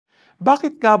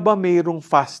Bakit nga ba mayroong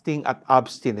fasting at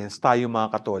abstinence tayo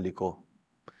mga Katoliko?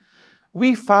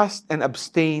 We fast and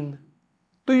abstain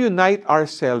to unite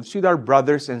ourselves with our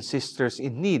brothers and sisters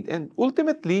in need and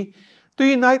ultimately to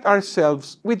unite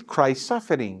ourselves with Christ's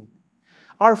suffering.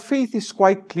 Our faith is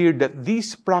quite clear that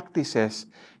these practices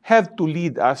have to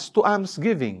lead us to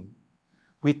almsgiving.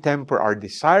 We temper our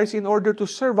desires in order to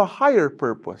serve a higher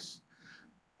purpose.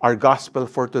 Our gospel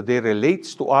for today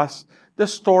relates to us the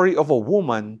story of a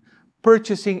woman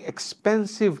purchasing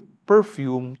expensive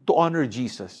perfume to honor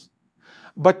Jesus.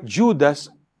 But Judas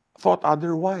thought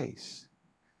otherwise.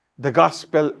 The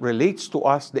gospel relates to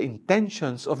us the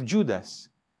intentions of Judas.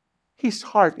 His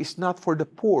heart is not for the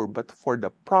poor, but for the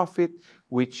profit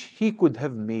which he could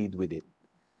have made with it.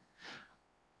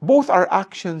 Both our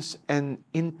actions and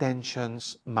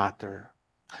intentions matter.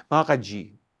 Mga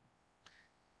ka-G,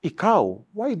 ikaw,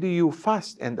 why do you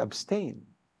fast and abstain?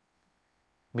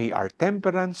 May our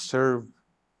temperance serve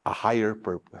a higher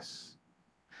purpose.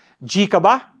 G ka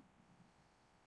ba?